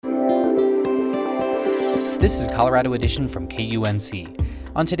This is Colorado Edition from KUNC.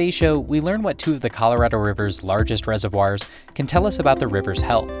 On today's show, we learn what two of the Colorado River's largest reservoirs can tell us about the river's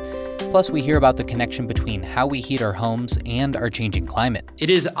health. Plus, we hear about the connection between how we heat our homes and our changing climate. It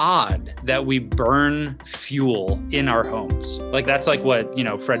is odd that we burn fuel in our homes. That's like what,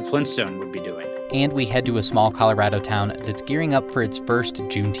 Fred Flintstone would be doing. And we head to a small Colorado town that's gearing up for its first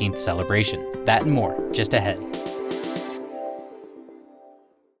Juneteenth celebration. That and more, just ahead.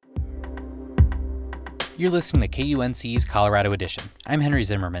 You're listening to KUNC's Colorado Edition. I'm Henry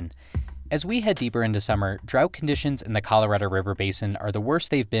Zimmerman. As we head deeper into summer, drought conditions in the Colorado River Basin are the worst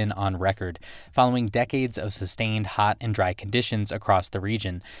they've been on record, following decades of sustained hot and dry conditions across the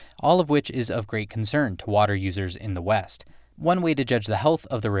region, all of which is of great concern to water users in the West. One way to judge the health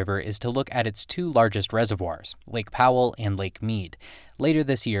of the river is to look at its two largest reservoirs, Lake Powell and Lake Mead. Later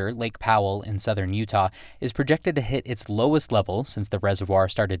this year, Lake Powell in southern Utah is projected to hit its lowest level since the reservoir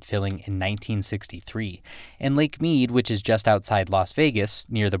started filling in 1963. And Lake Mead, which is just outside Las Vegas,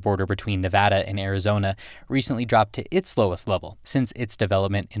 near the border between Nevada and Arizona, recently dropped to its lowest level since its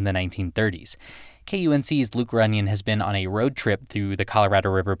development in the 1930s. KUNC's Luke Runyon has been on a road trip through the Colorado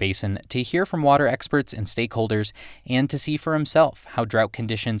River Basin to hear from water experts and stakeholders and to see for himself how drought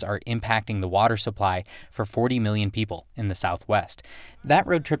conditions are impacting the water supply for 40 million people in the Southwest. That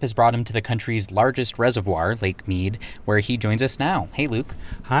road trip has brought him to the country's largest reservoir, Lake Mead, where he joins us now. Hey, Luke.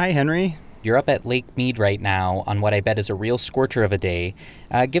 Hi, Henry. You're up at Lake Mead right now on what I bet is a real scorcher of a day.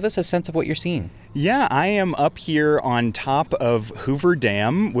 Give us a sense of what you're seeing. Yeah, I am up here on top of Hoover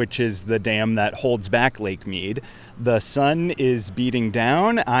Dam, which is the dam that holds back Lake Mead. The sun is beating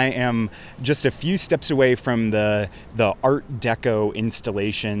down. I am just a few steps away from the Art Deco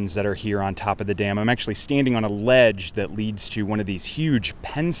installations that are here on top of the dam. I'm actually standing on a ledge that leads to one of these huge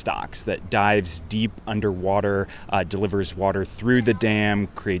penstocks that dives deep underwater, delivers water through the dam,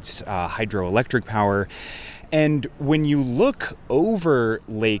 creates hydroelectric power. And when you look over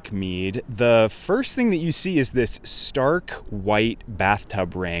Lake Mead, the first thing that you see is this stark white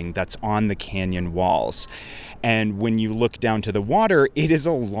bathtub ring that's on the canyon walls. And when you look down to the water, it is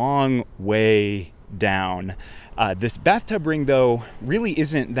a long way down. This bathtub ring, though, really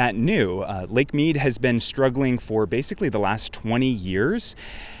isn't that new. Lake Mead has been struggling for basically the last 20 years.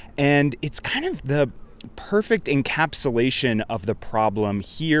 And it's kind of the perfect encapsulation of the problem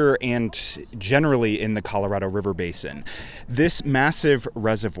here and generally in the Colorado River Basin. This massive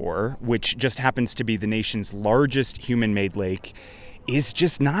reservoir, which just happens to be the nation's largest human-made lake, is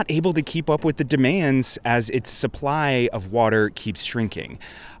just not able to keep up with the demands as its supply of water keeps shrinking.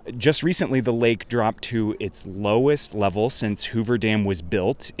 Just recently, the lake dropped to its lowest level since Hoover Dam was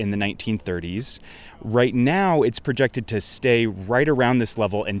built in the 1930s. Right now, it's projected to stay right around this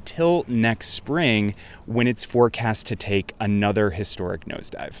level until next spring, when it's forecast to take another historic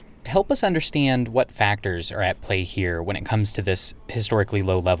nosedive. Help us understand what factors are at play here when it comes to this historically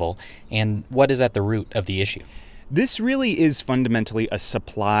low level, and what is at the root of the issue. This really is fundamentally a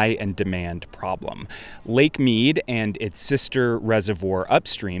supply and demand problem. Lake Mead and its sister reservoir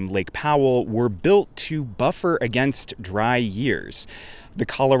upstream, Lake Powell, were built to buffer against dry years. The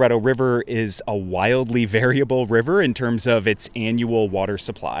Colorado River is a wildly variable river in terms of its annual water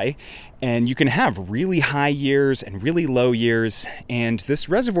supply, and you can have really high years and really low years, and this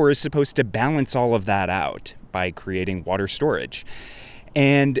reservoir is supposed to balance all of that out by creating water storage.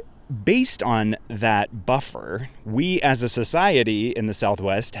 And based on that buffer, we as a society in the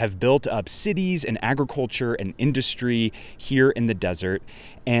Southwest have built up cities and agriculture and industry here in the desert,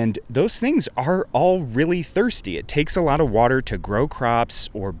 and those things are all really thirsty. It takes a lot of water to grow crops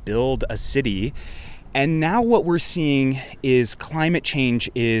or build a city. And now what we're seeing is climate change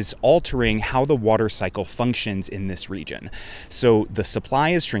is altering how the water cycle functions in this region. So the supply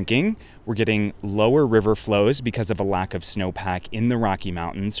is shrinking. We're getting lower river flows because of a lack of snowpack in the Rocky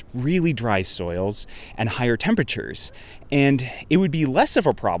Mountains, really dry soils, and higher temperatures. And it would be less of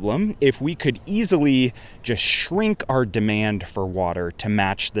a problem if we could easily just shrink our demand for water to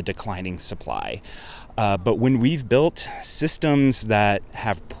match the declining supply. But when we've built systems that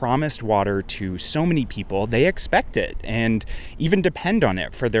have promised water to so many people, they expect it and even depend on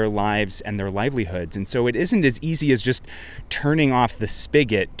it for their lives and their livelihoods. And so it isn't as easy as just turning off the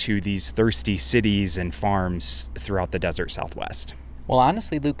spigot to these thirsty cities and farms throughout the desert Southwest. Well,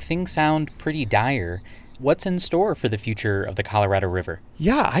 honestly, Luke, things sound pretty dire. What's in store for the future of the Colorado River?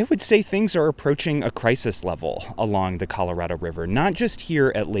 Yeah, I would say things are approaching a crisis level along the Colorado River, not just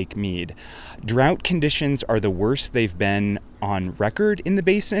here at Lake Mead. Drought conditions are the worst they've been on record in the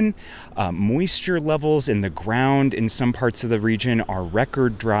basin. Moisture levels in the ground in some parts of the region are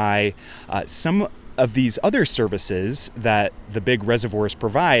record dry. Some of these other services that the big reservoirs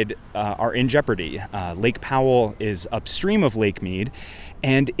provide are in jeopardy. Lake Powell is upstream of Lake Mead,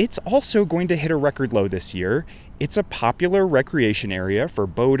 and it's also going to hit a record low this year. It's a popular recreation area for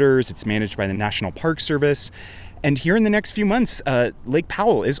boaters. It's managed by the National Park Service. And here in the next few months, Lake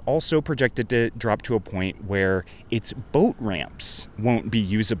Powell is also projected to drop to a point where its boat ramps won't be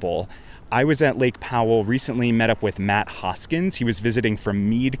usable. I was at Lake Powell recently, met up with Matt Hoskins. He was visiting from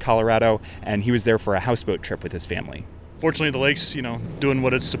Mead, Colorado, and he was there for a houseboat trip with his family. Fortunately, the lake's, doing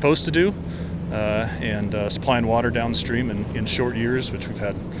what it's supposed to do and supplying water downstream in short years, which we've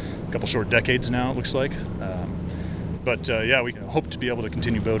had a couple short decades now, it looks like. We hope to be able to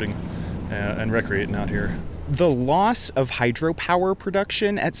continue boating and recreating out here. The loss of hydropower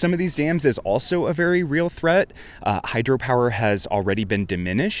production at some of these dams is also a very real threat. Hydropower has already been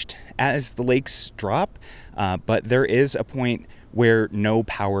diminished as the lakes drop, but there is a point where no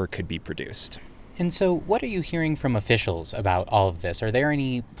power could be produced. And so what are you hearing from officials about all of this? Are there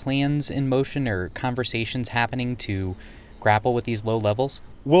any plans in motion or conversations happening to grapple with these low levels?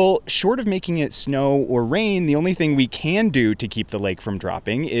 Well, short of making it snow or rain, the only thing we can do to keep the lake from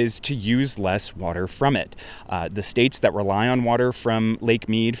dropping is to use less water from it. The states that rely on water from Lake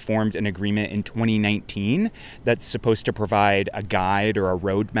Mead formed an agreement in 2019 that's supposed to provide a guide or a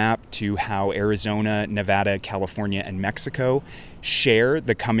roadmap to how Arizona, Nevada, California, and Mexico share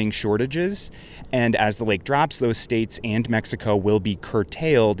the coming shortages. And as the lake drops, those states and Mexico will be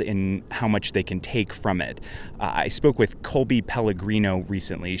curtailed in how much they can take from it. I spoke with Colby Pellegrino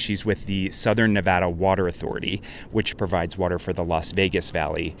recently. She's with the Southern Nevada Water Authority, which provides water for the Las Vegas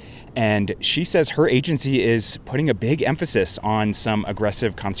Valley. And she says her agency is putting a big emphasis on some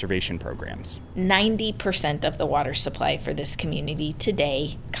aggressive conservation programs. 90% of the water supply for this community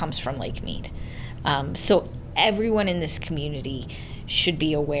today comes from Lake Mead. So everyone in this community should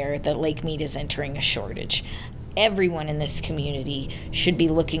be aware that Lake Mead is entering a shortage. Everyone in this community should be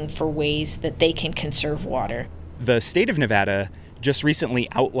looking for ways that they can conserve water. The state of Nevada just recently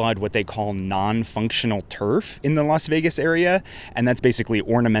outlawed what they call non-functional turf in the Las Vegas area, and that's basically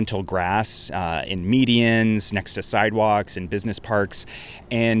ornamental grass in medians, next to sidewalks and business parks.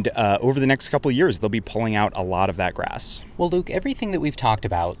 And over the next couple of years, they'll be pulling out a lot of that grass. Well, Luke, everything that we've talked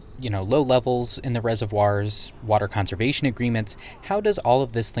about, low levels in the reservoirs, water conservation agreements, how does all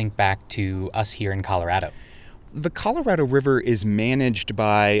of this link back to us here in Colorado? The Colorado River is managed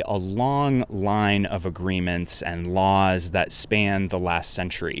by a long line of agreements and laws that span the last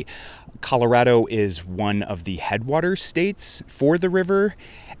century. Colorado is one of the headwater states for the river,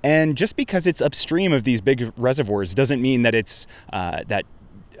 and just because it's upstream of these big reservoirs doesn't mean that it's that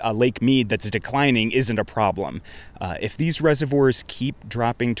Lake Mead that's declining isn't a problem. If these reservoirs keep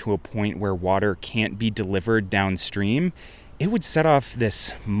dropping to a point where water can't be delivered downstream, it would set off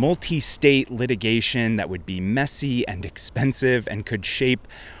this multi-state litigation that would be messy and expensive and could shape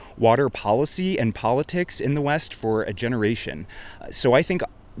water policy and politics in the West for a generation. So I think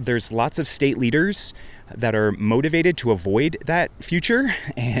there's lots of state leaders that are motivated to avoid that future.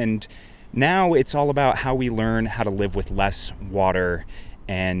 And now it's all about how we learn how to live with less water,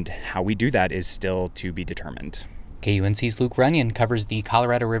 and how we do that is still to be determined. KUNC's Luke Runyon covers the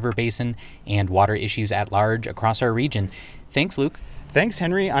Colorado River Basin and water issues at large across our region. Thanks, Luke. Thanks,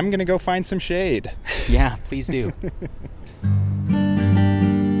 Henry. I'm going to go find some shade. Yeah, please do.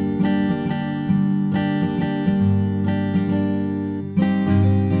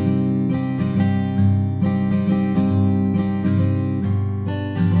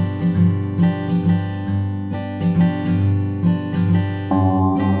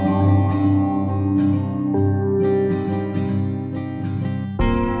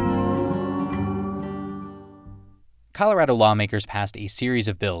 Colorado lawmakers passed a series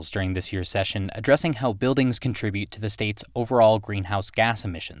of bills during this year's session addressing how buildings contribute to the state's overall greenhouse gas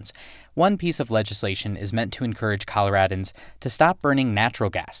emissions. One piece of legislation is meant to encourage Coloradans to stop burning natural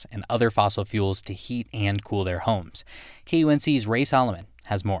gas and other fossil fuels to heat and cool their homes. KUNC's Ray Solomon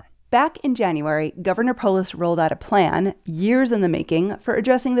has more. Back in January, Governor Polis rolled out a plan, years in the making, for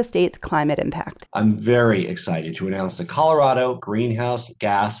addressing the state's climate impact. I'm very excited to announce the Colorado Greenhouse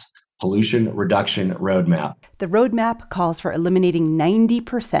Gas Pollution Reduction Roadmap. The roadmap calls for eliminating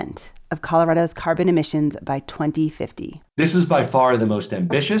 90% of Colorado's carbon emissions by 2050. This is by far the most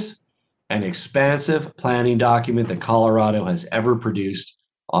ambitious and expansive planning document that Colorado has ever produced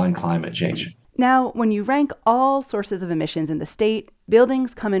on climate change. Now, when you rank all sources of emissions in the state,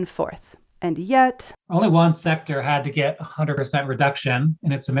 buildings come in fourth. And yet, only one sector had to get 100% reduction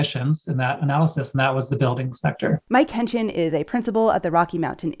in its emissions in that analysis, and that was the building sector. Mike Henshin is a principal at the Rocky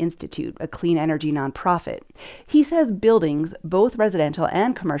Mountain Institute, a clean energy nonprofit. He says buildings, both residential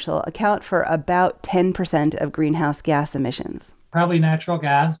and commercial, account for about 10% of greenhouse gas emissions. Probably natural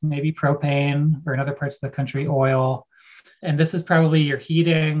gas, maybe propane, or in other parts of the country, oil. And this is probably your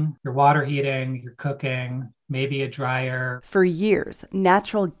heating, your water heating, your cooking, maybe a dryer. For years,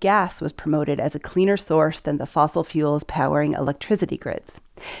 natural gas was promoted as a cleaner source than the fossil fuels powering electricity grids.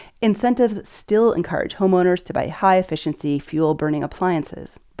 Incentives still encourage homeowners to buy high-efficiency, fuel-burning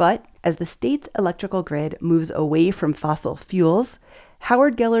appliances. But as the state's electrical grid moves away from fossil fuels,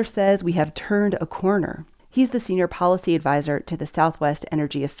 Howard Geller says we have turned a corner. He's the senior policy advisor to the Southwest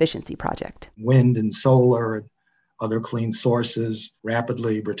Energy Efficiency Project. Wind and solar, other clean sources,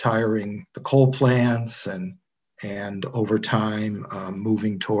 rapidly retiring the coal plants and over time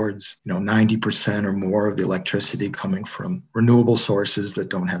moving towards 90% or more of the electricity coming from renewable sources that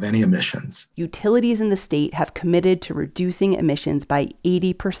don't have any emissions. Utilities in the state have committed to reducing emissions by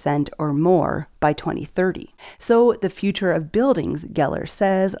 80% or more by 2030. So the future of buildings, Geller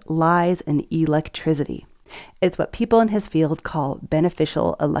says, lies in electricity. It's what people in his field call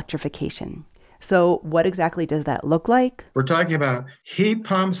beneficial electrification. So what exactly does that look like? We're talking about heat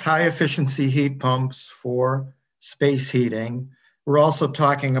pumps, high-efficiency heat pumps for space heating. We're also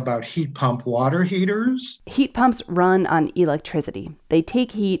talking about heat pump water heaters. Heat pumps run on electricity. They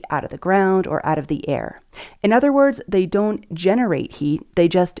take heat out of the ground or out of the air. In other words, they don't generate heat, they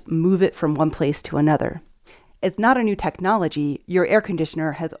just move it from one place to another. It's not a new technology. Your air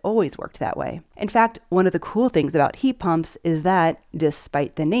conditioner has always worked that way. In fact, one of the cool things about heat pumps is that,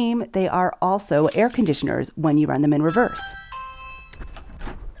 despite the name, they are also air conditioners when you run them in reverse.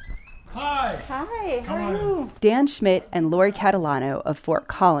 Hi, how are you? Dan Schmidt and Lori Catalano of Fort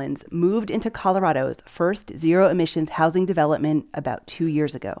Collins moved into Colorado's first zero-emissions housing development about 2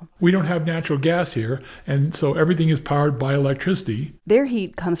 years ago. We don't have natural gas here, and so everything is powered by electricity. Their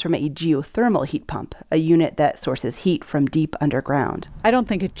heat comes from a geothermal heat pump, a unit that sources heat from deep underground. I don't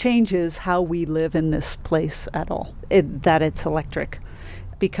think it changes how we live in this place at all, that it's electric,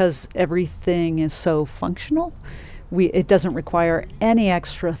 because everything is so functional. It doesn't require any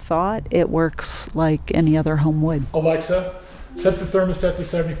extra thought. It works like any other home would. Alexa, set the thermostat to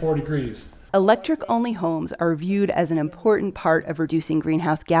 74 degrees. Electric-only homes are viewed as an important part of reducing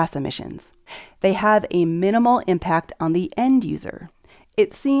greenhouse gas emissions. They have a minimal impact on the end user.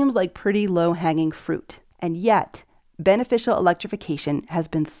 It seems like pretty low-hanging fruit, and yet beneficial electrification has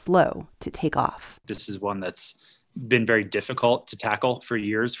been slow to take off. This is one that's been very difficult to tackle for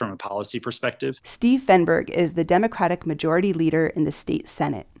years from a policy perspective. Steve Fenberg is the Democratic majority leader in the state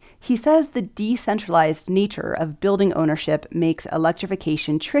Senate. He says the decentralized nature of building ownership makes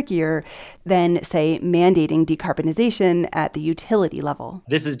electrification trickier than, say, mandating decarbonization at the utility level.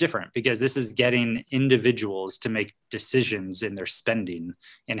 This is different because this is getting individuals to make decisions in their spending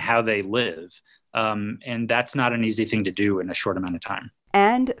and how they live. And that's not an easy thing to do in a short amount of time.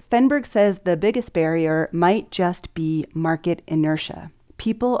 And Fenberg says the biggest barrier might just be market inertia.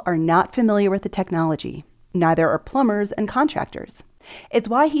 People are not familiar with the technology. Neither are plumbers and contractors. It's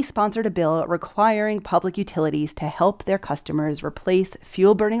why he sponsored a bill requiring public utilities to help their customers replace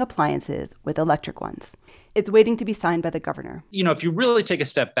fuel-burning appliances with electric ones. It's waiting to be signed by the governor. If you really take a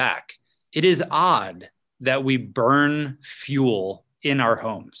step back, it is odd that we burn fuel in our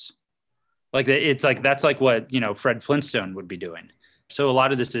homes. That's like what, Fred Flintstone would be doing. So a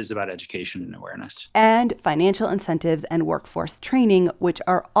lot of this is about education and awareness. And financial incentives and workforce training, which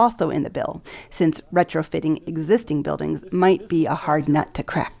are also in the bill, since retrofitting existing buildings might be a hard nut to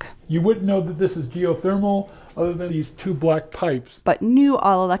crack. You wouldn't know that this is geothermal other than these two black pipes. But new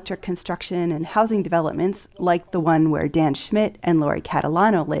all-electric construction and housing developments, like the one where Dan Schmidt and Lori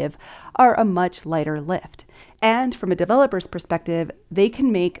Catalano live, are a much lighter lift. And from a developer's perspective, they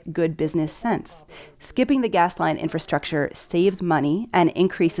can make good business sense. Skipping the gas line infrastructure saves money and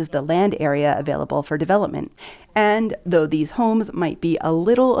increases the land area available for development. And though these homes might be a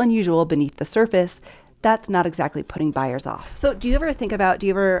little unusual beneath the surface, that's not exactly putting buyers off. So do you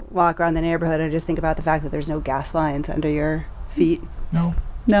ever walk around the neighborhood and just think about the fact that there's no gas lines under your feet? No.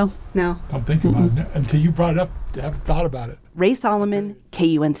 Don't think about it until you brought it up. I haven't thought about it. Ray Solomon,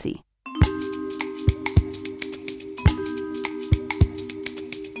 KUNC.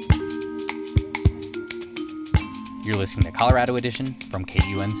 You're listening to Colorado Edition from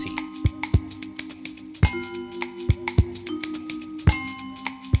KUNC.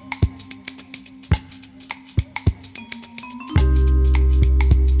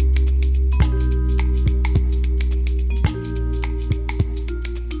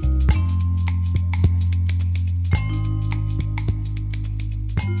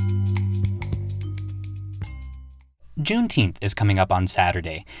 Juneteenth is coming up on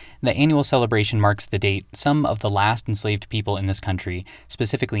Saturday. The annual celebration marks the date some of the last enslaved people in this country,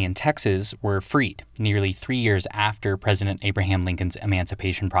 specifically in Texas, were freed, nearly 3 years after President Abraham Lincoln's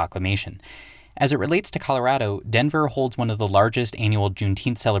Emancipation Proclamation. As it relates to Colorado, Denver holds one of the largest annual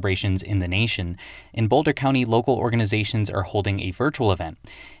Juneteenth celebrations in the nation. In Boulder County, local organizations are holding a virtual event.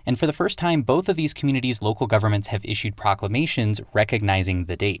 And for the first time, both of these communities' local governments have issued proclamations recognizing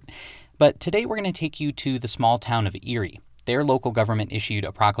the date. But today we're going to take you to the small town of Erie. Their local government issued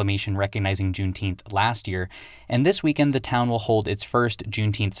a proclamation recognizing Juneteenth last year, and this weekend the town will hold its first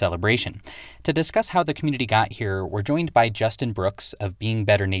Juneteenth celebration. To discuss how the community got here, we're joined by Justin Brooks of Being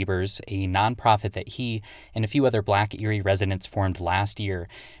Better Neighbors, a nonprofit that he and a few other Black Erie residents formed last year.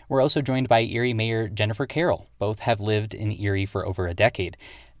 We're also joined by Erie Mayor Jennifer Carroll. Both have lived in Erie for over a decade.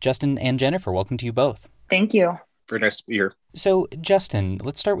 Justin and Jennifer, welcome to you both. Thank you. Very nice to be here. So, Justin,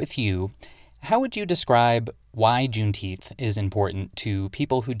 let's start with you. How would you describe why Juneteenth is important to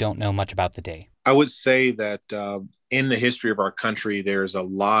people who don't know much about the day? I would say that in the history of our country, there's a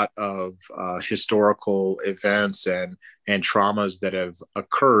lot of historical events and traumas that have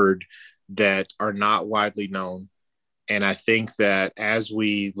occurred that are not widely known. And I think that as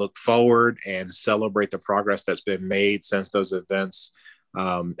we look forward and celebrate the progress that's been made since those events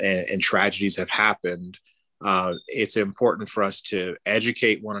and tragedies have happened, it's important for us to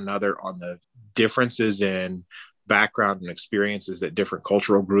educate one another on the differences in background and experiences that different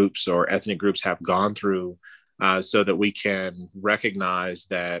cultural groups or ethnic groups have gone through, so that we can recognize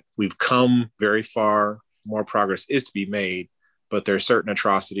that we've come very far, more progress is to be made, but there are certain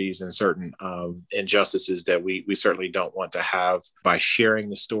atrocities and certain injustices that we certainly don't want to have. By sharing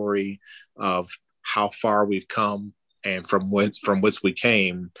the story of how far we've come and from whence we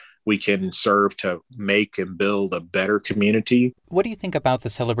came, we can serve to make and build a better community. What do you think about the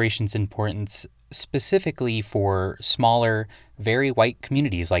celebration's importance specifically for smaller, very white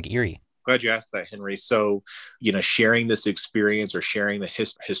communities like Erie? Glad you asked that, Henry. So, sharing this experience or sharing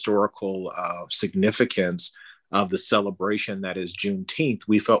the historical significance of the celebration that is Juneteenth,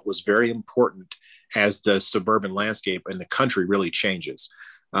 we felt was very important as the suburban landscape in the country really changes.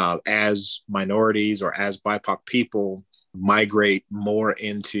 As minorities or as BIPOC people migrate more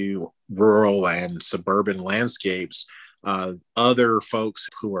into rural and suburban landscapes, other folks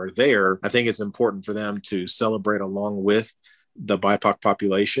who are there, I think it's important for them to celebrate along with the BIPOC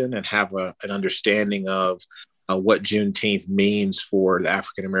population and have an understanding of what Juneteenth means for the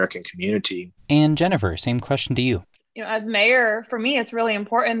African American community. And Jennifer, same question to you. As mayor, for me, it's really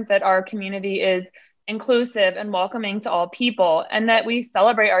important that our community is inclusive and welcoming to all people, and that we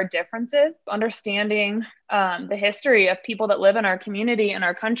celebrate our differences. Understanding the history of people that live in our community and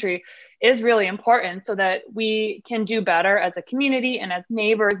our country is really important so that we can do better as a community and as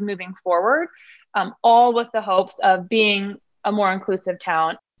neighbors moving forward, all with the hopes of being a more inclusive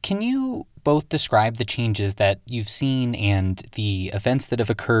town. Can you both describe the changes that you've seen and the events that have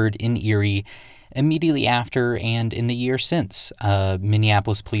occurred in Erie immediately after and in the year since a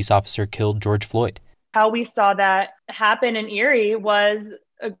Minneapolis police officer killed George Floyd? How we saw that happen in Erie was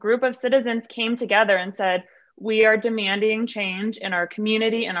a group of citizens came together and said, we are demanding change in our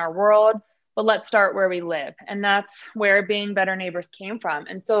community, in our world, but let's start where we live. And that's where Being Better Neighbors came from.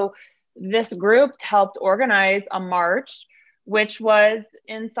 And so this group helped organize a march, which was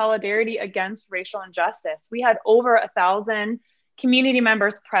in solidarity against racial injustice. We had over 1,000 community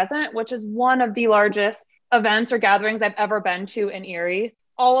members present, which is one of the largest events or gatherings I've ever been to in Erie.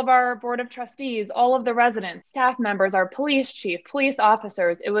 All of our board of trustees, all of the residents, staff members, our police chief, police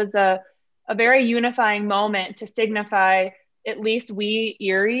officers. It was a very unifying moment to signify at least we,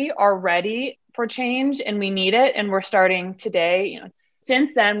 Erie, are ready for change and we need it. And we're starting today.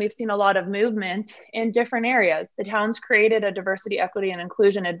 Since then, we've seen a lot of movement in different areas. The town's created a diversity, equity, and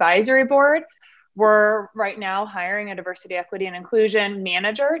inclusion advisory board. We're right now hiring a diversity, equity, and inclusion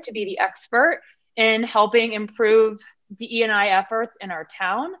manager to be the expert in helping improve DE&I efforts in our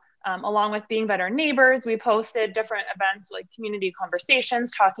town. Along with Being Better Neighbors, we've hosted different events like community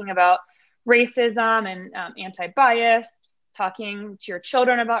conversations, talking about racism and anti-bias, talking to your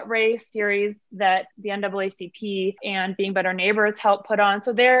children about race, series that the NAACP and Being Better Neighbors help put on.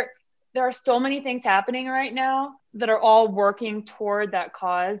 So there are so many things happening right now that are all working toward that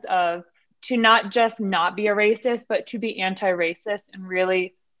cause of to not just not be a racist, but to be anti-racist and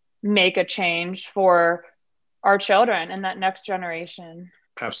really make a change for our children and that next generation.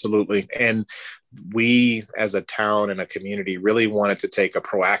 Absolutely. And we as a town and a community really wanted to take a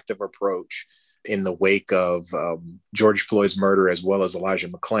proactive approach in the wake of George Floyd's murder, as well as Elijah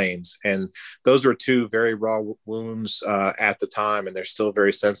McClain's. And those were two very raw wounds at the time, and they're still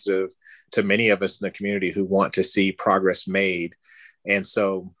very sensitive to many of us in the community who want to see progress made. And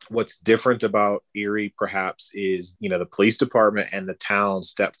so what's different about Erie perhaps is, the police department and the town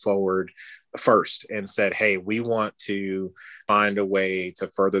stepped forward first and said, hey, we want to find a way to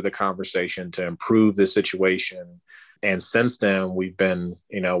further the conversation, to improve the situation. And since then, we've been,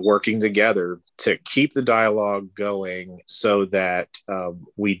 working together to keep the dialogue going so that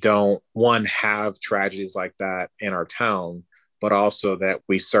we don't, have tragedies like that in our town, but also that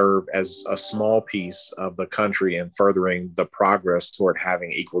we serve as a small piece of the country in furthering the progress toward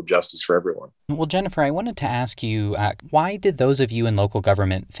having equal justice for everyone. Well, Jennifer, I wanted to ask you, why did those of you in local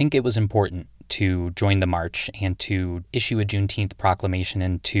government think it was important to join the march and to issue a Juneteenth proclamation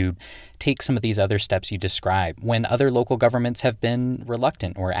and to take some of these other steps you describe when other local governments have been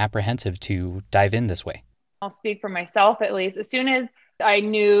reluctant or apprehensive to dive in this way? I'll speak for myself, at least. As soon as I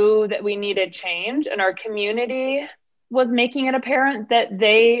knew that we needed change and our community was making it apparent that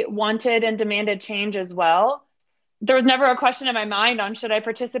they wanted and demanded change as well, there was never a question in my mind on should I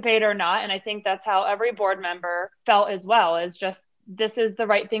participate or not. And I think that's how every board member felt as well, is just, this is the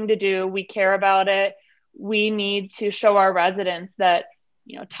right thing to do. We care about it. We need to show our residents that,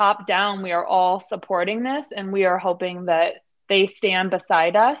 top down, we are all supporting this, and we are hoping that they stand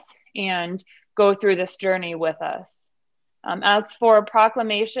beside us and go through this journey with us. As for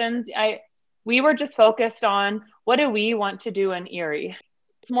proclamations, we were just focused on what do we want to do in Erie.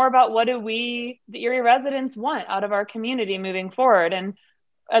 It's more about what do the Erie residents want out of our community moving forward. And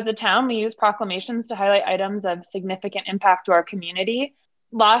as a town, we use proclamations to highlight items of significant impact to our community.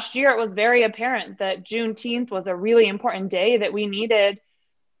 Last year, it was very apparent that Juneteenth was a really important day that we needed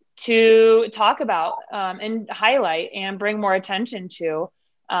to talk about and highlight and bring more attention to.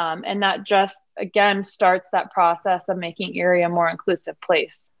 And that just, again, starts that process of making Erie a more inclusive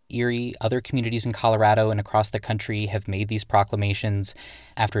place. Erie, other communities in Colorado and across the country have made these proclamations.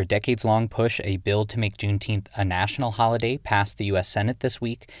 After a decades-long push, a bill to make Juneteenth a national holiday passed the U.S. Senate this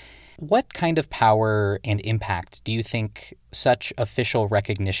week. What kind of power and impact do you think such official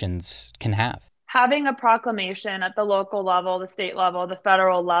recognitions can have? Having a proclamation at the local level, the state level, the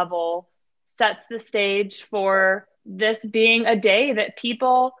federal level sets the stage for this being a day that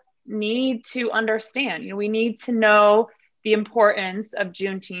people need to understand. We need to know the importance of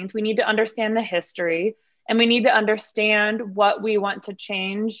Juneteenth. We need to understand the history, and we need to understand what we want to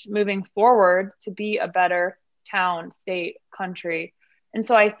change moving forward to be a better town, state, country. And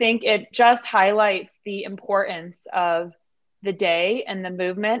so I think it just highlights the importance of the day and the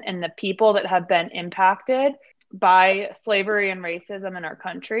movement and the people that have been impacted by slavery and racism in our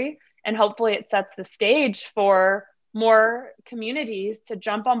country. And hopefully it sets the stage for more communities to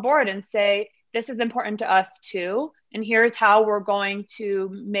jump on board and say, this is important to us too. And here's how we're going to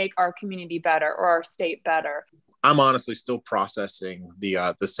make our community better or our state better. I'm honestly still processing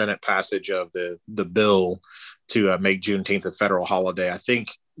the Senate passage of the bill to make Juneteenth a federal holiday. I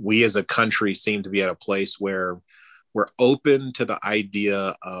think we as a country seem to be at a place where we're open to the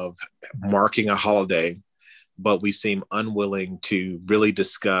idea of marking a holiday, but we seem unwilling to really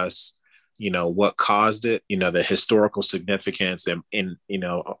discuss, what caused it, the historical significance and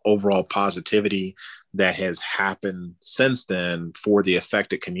overall positivity that has happened since then for the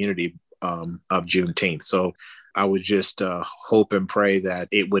affected community of Juneteenth. So I would just hope and pray that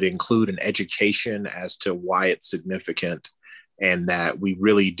it would include an education as to why it's significant, and that we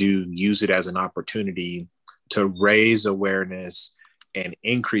really do use it as an opportunity to raise awareness and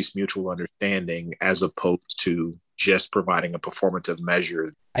increase mutual understanding, as opposed to just providing a performative measure.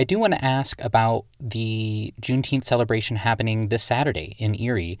 I do want to ask about the Juneteenth celebration happening this Saturday in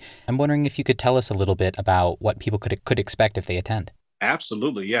Erie. I'm wondering if you could tell us a little bit about what people could expect if they attend.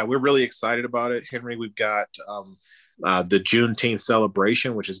 Absolutely. Yeah, we're really excited about it, Henry. We've got the Juneteenth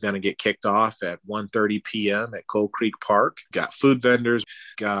celebration, which is going to get kicked off at 1:30 p.m. at Coal Creek Park. Got food vendors,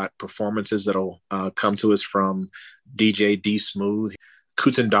 got performances that'll come to us from DJ D Smooth,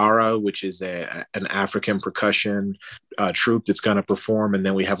 Kutandara, which is an African percussion troupe that's going to perform. And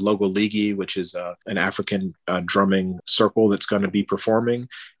then we have Logo Ligi, which is an African drumming circle that's going to be performing.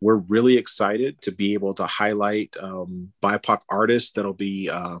 We're really excited to be able to highlight BIPOC artists that'll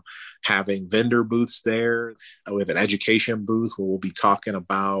be having vendor booths there. We have an education booth where we'll be talking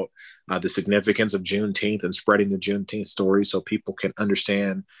about the significance of Juneteenth and spreading the Juneteenth story so people can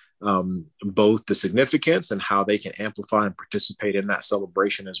understand both the significance and how they can amplify and participate in that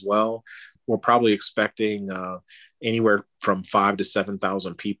celebration as well. We're probably expecting anywhere from 5,000 to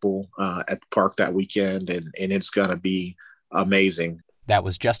 7,000 people at the park that weekend, and it's going to be amazing. That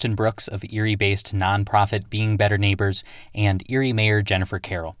was Justin Brooks of Erie-based nonprofit Being Better Neighbors and Erie Mayor Jennifer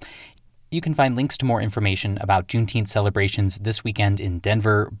Carroll. You can find links to more information about Juneteenth celebrations this weekend in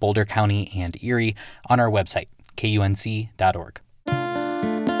Denver, Boulder County, and Erie on our website, kunc.org.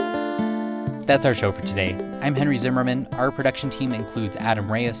 That's our show for today. I'm Henry Zimmerman. Our production team includes Adam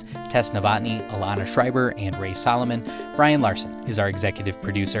Reyes, Tess Novotny, Alana Schreiber, and Ray Solomon. Brian Larson is our executive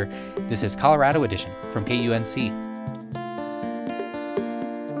producer. This is Colorado Edition from KUNC.